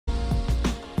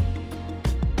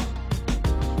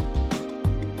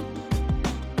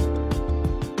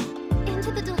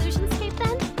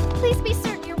Please be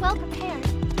certain you're well prepared.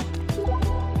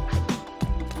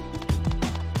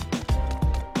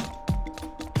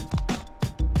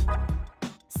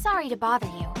 Sorry to bother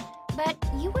you, but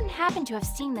you wouldn't happen to have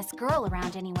seen this girl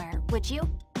around anywhere, would you?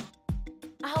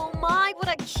 Oh my, what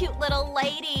a cute little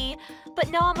lady. But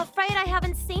no, I'm afraid I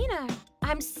haven't seen her.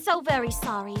 I'm so very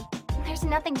sorry. There's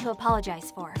nothing to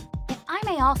apologize for. If I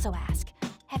may also ask,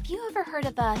 have you ever heard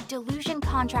of a delusion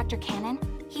contractor Cannon?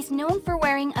 He's known for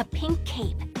wearing a pink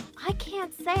cape. I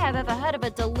can't say I've ever heard of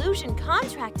a delusion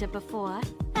contractor before.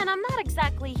 And I'm not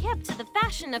exactly hip to the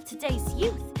fashion of today's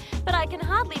youth, but I can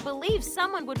hardly believe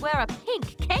someone would wear a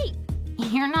pink cape.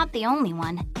 You're not the only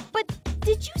one. But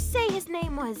did you say his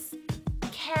name was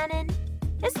Cannon?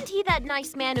 Isn't he that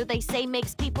nice man who they say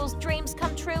makes people's dreams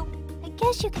come true? I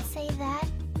guess you could say that,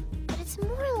 but it's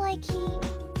more like he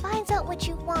finds out what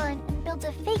you want and builds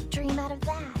a fake dream out of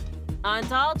that.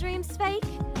 Aren't all dreams fake?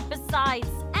 Besides,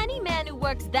 any man who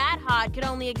works that hard could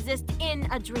only exist in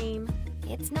a dream.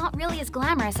 It's not really as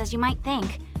glamorous as you might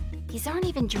think. These aren't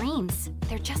even dreams.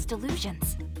 They're just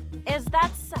delusions. Is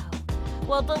that so?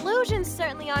 Well, delusions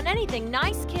certainly aren't anything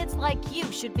nice kids like you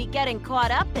should be getting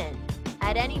caught up in.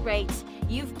 At any rate,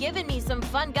 you've given me some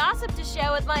fun gossip to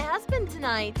share with my husband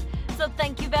tonight, so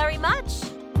thank you very much.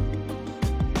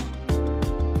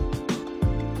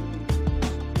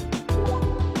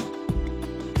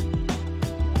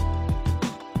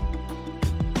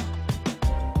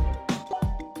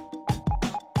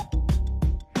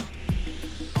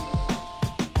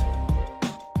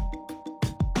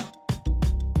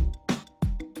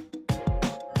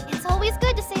 It's always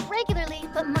good to save regularly,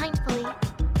 but mindfully.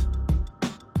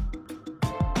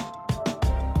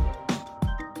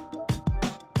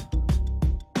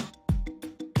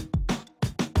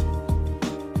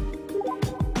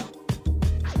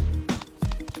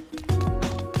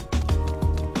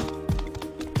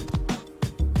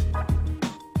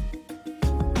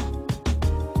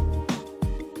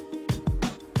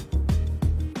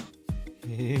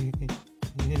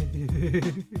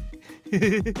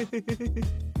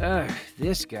 Ugh,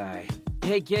 this guy.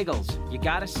 Hey, Giggles, you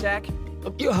got a sec?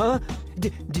 Huh?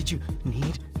 Did you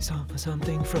need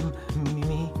something from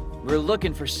me? We're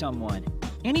looking for someone.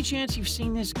 Any chance you've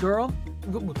seen this girl?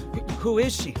 Who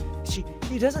is she? She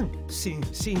doesn't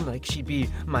seem like she'd be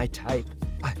my type.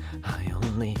 I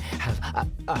only have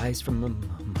eyes from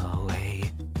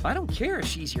away. I don't care if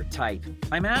she's your type.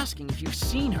 I'm asking if you've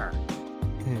seen her.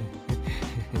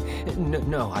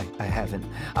 No, I haven't.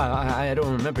 I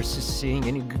don't remember seeing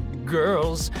any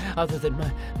girls other than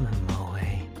my Moe.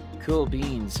 Cool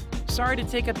beans. Sorry to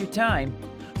take up your time.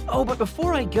 Oh, but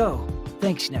before I go,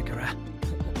 thanks, Nekara.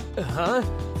 Huh?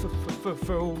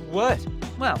 For what?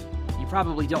 Well, you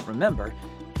probably don't remember,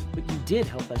 but you did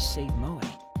help us save Moe.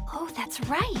 Oh, that's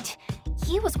right.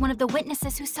 He was one of the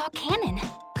witnesses who saw Cannon.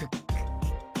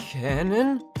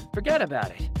 Cannon? Forget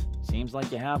about it. Seems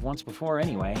like you have once before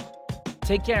anyway.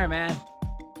 Take care, man.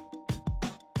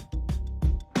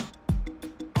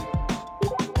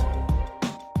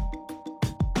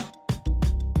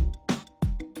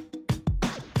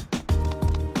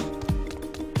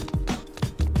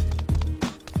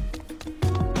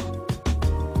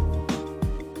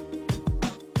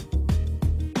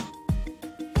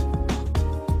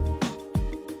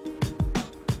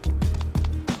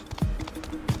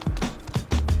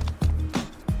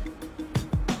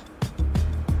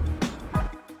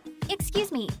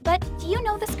 Excuse me, but do you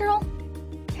know this girl?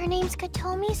 Her name's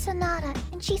Katomi Sonata,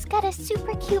 and she's got a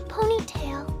super cute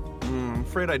ponytail. I'm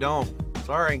afraid I don't.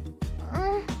 Sorry.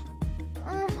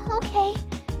 Okay.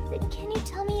 Then can you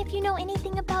tell me if you know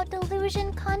anything about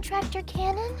Delusion Contractor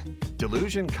Cannon?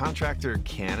 Delusion Contractor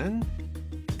Cannon?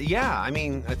 Yeah, I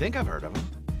mean, I think I've heard of him.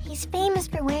 He's famous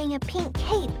for wearing a pink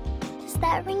cape. Does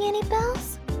that ring any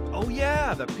bells? Oh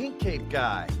yeah, the pink cape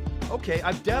guy. Okay,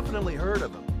 I've definitely heard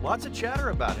of him. Lots of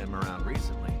chatter about him around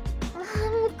recently.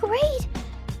 Great.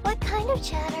 What kind of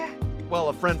chatter? Well,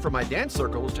 a friend from my dance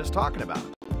circle was just talking about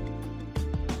him.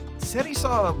 Said he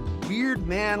saw a weird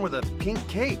man with a pink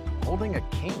cape holding a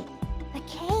cane. A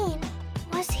cane?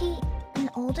 Was he an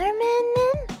older man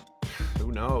then?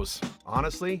 Who knows?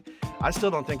 Honestly, I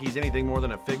still don't think he's anything more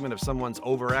than a figment of someone's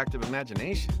overactive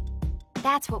imagination.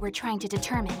 That's what we're trying to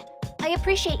determine. I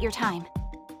appreciate your time.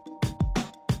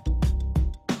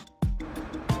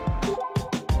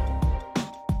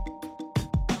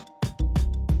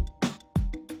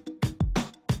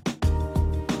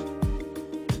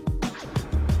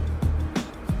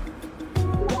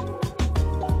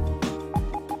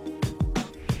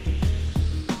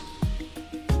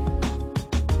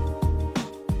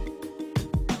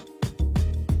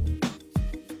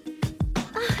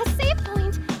 A save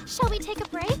point. Shall we take a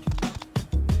break?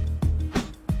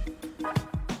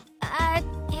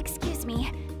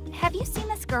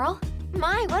 girl?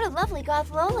 My, what a lovely goth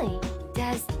loli.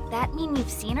 Does that mean you've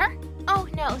seen her? Oh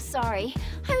no, sorry.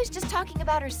 I was just talking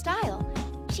about her style.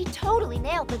 She totally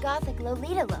nailed the gothic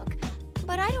Lolita look,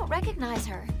 but I don't recognize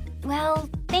her. Well,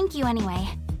 thank you anyway.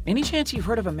 Any chance you've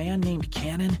heard of a man named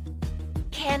Cannon?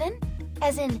 Cannon?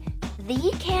 As in,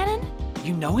 the Cannon?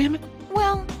 You know him?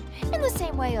 Well, in the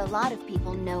same way a lot of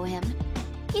people know him.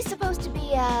 He's supposed to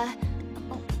be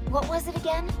what was it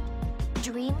again?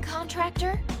 Dream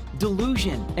contractor?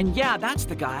 Delusion. And yeah, that's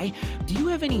the guy. Do you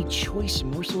have any choice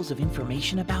morsels of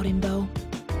information about him, though?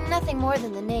 Nothing more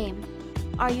than the name.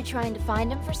 Are you trying to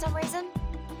find him for some reason?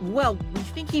 Well, we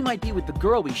think he might be with the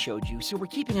girl we showed you, so we're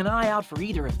keeping an eye out for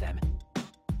either of them.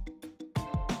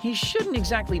 He shouldn't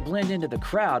exactly blend into the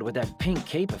crowd with that pink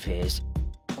cape of his.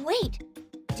 Wait,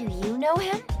 do you know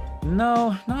him?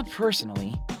 No, not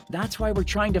personally. That's why we're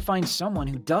trying to find someone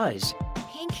who does.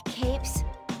 Pink capes?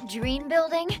 Dream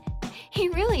building? He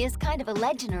really is kind of a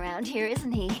legend around here,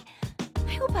 isn't he?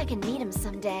 I hope I can meet him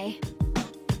someday.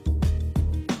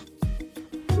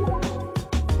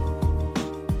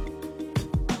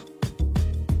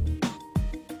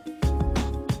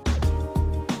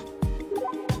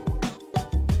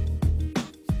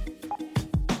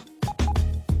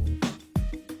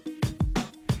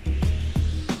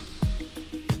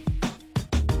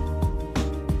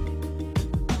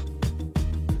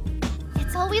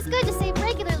 It's always good to save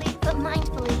regularly, but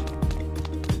mindfully.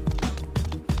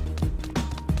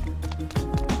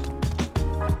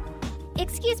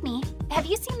 Excuse me, have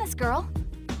you seen this girl?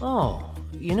 Oh,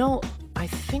 you know, I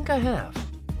think I have.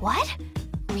 What?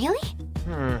 Really?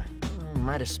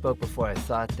 Might have spoke before I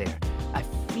thought there. I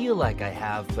feel like I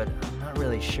have, but I'm not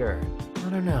really sure. I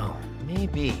don't know.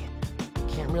 Maybe.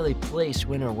 Can't really place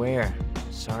when or where.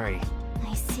 Sorry.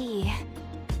 I see.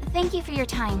 Thank you for your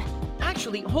time.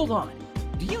 Actually, hold on.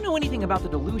 Do you know anything about the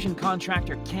delusion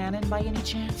contractor Cannon by any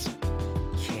chance?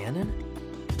 Cannon?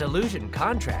 Delusion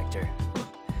contractor?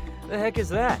 The heck is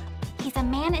that? He's a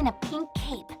man in a pink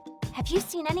cape. Have you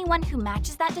seen anyone who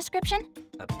matches that description?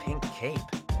 A pink cape?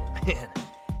 Man,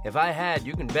 if I had,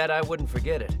 you can bet I wouldn't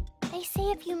forget it. They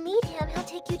say if you meet him, he'll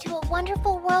take you to a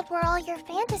wonderful world where all your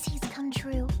fantasies come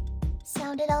true.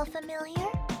 Sound it all familiar?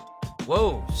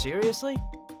 Whoa, seriously?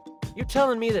 You're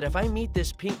telling me that if I meet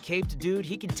this pink-caped dude,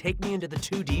 he can take me into the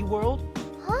 2D world?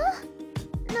 Huh?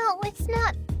 No, it's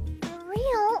not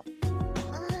real.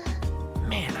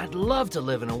 Man, I'd love to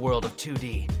live in a world of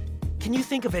 2D. Can you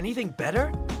think of anything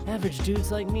better? Average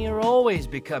dudes like me are always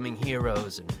becoming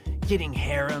heroes and getting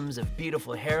harems of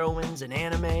beautiful heroines in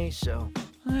anime, so...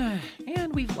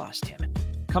 And we've lost him.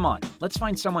 Come on, let's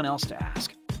find someone else to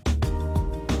ask.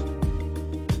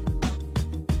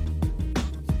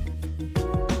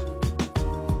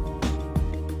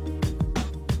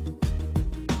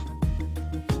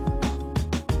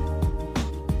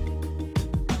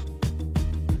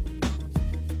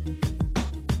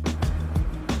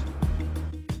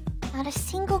 Not a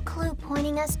single clue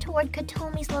pointing us toward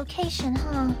Katomi's location,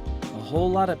 huh? A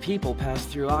whole lot of people pass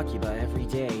through Akiba every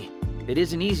day. It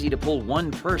isn't easy to pull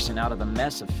one person out of the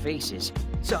mess of faces.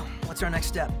 So, what's our next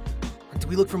step? Do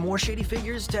we look for more shady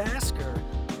figures to ask, or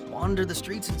wander the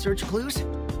streets and search clues?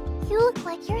 You look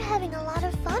like you're having a lot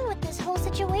of fun with this whole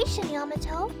situation,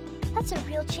 Yamato. That's a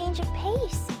real change of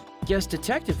pace. Guess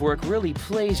detective work really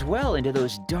plays well into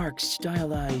those dark,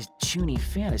 stylized, chuny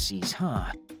fantasies,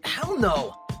 huh? Hell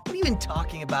no! What are you even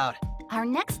talking about? Our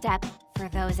next step, for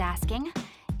those asking,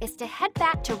 is to head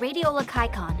back to Radio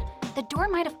Lakaikon. The door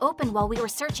might have opened while we were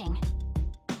searching.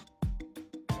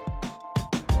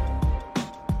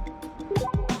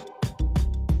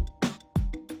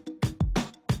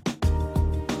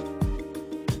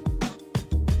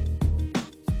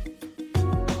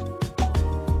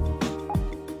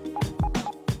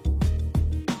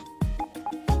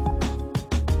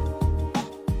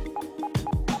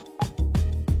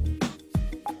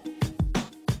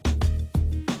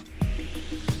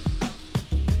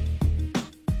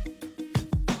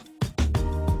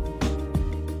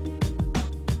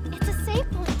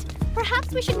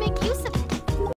 Perhaps we should make use of it.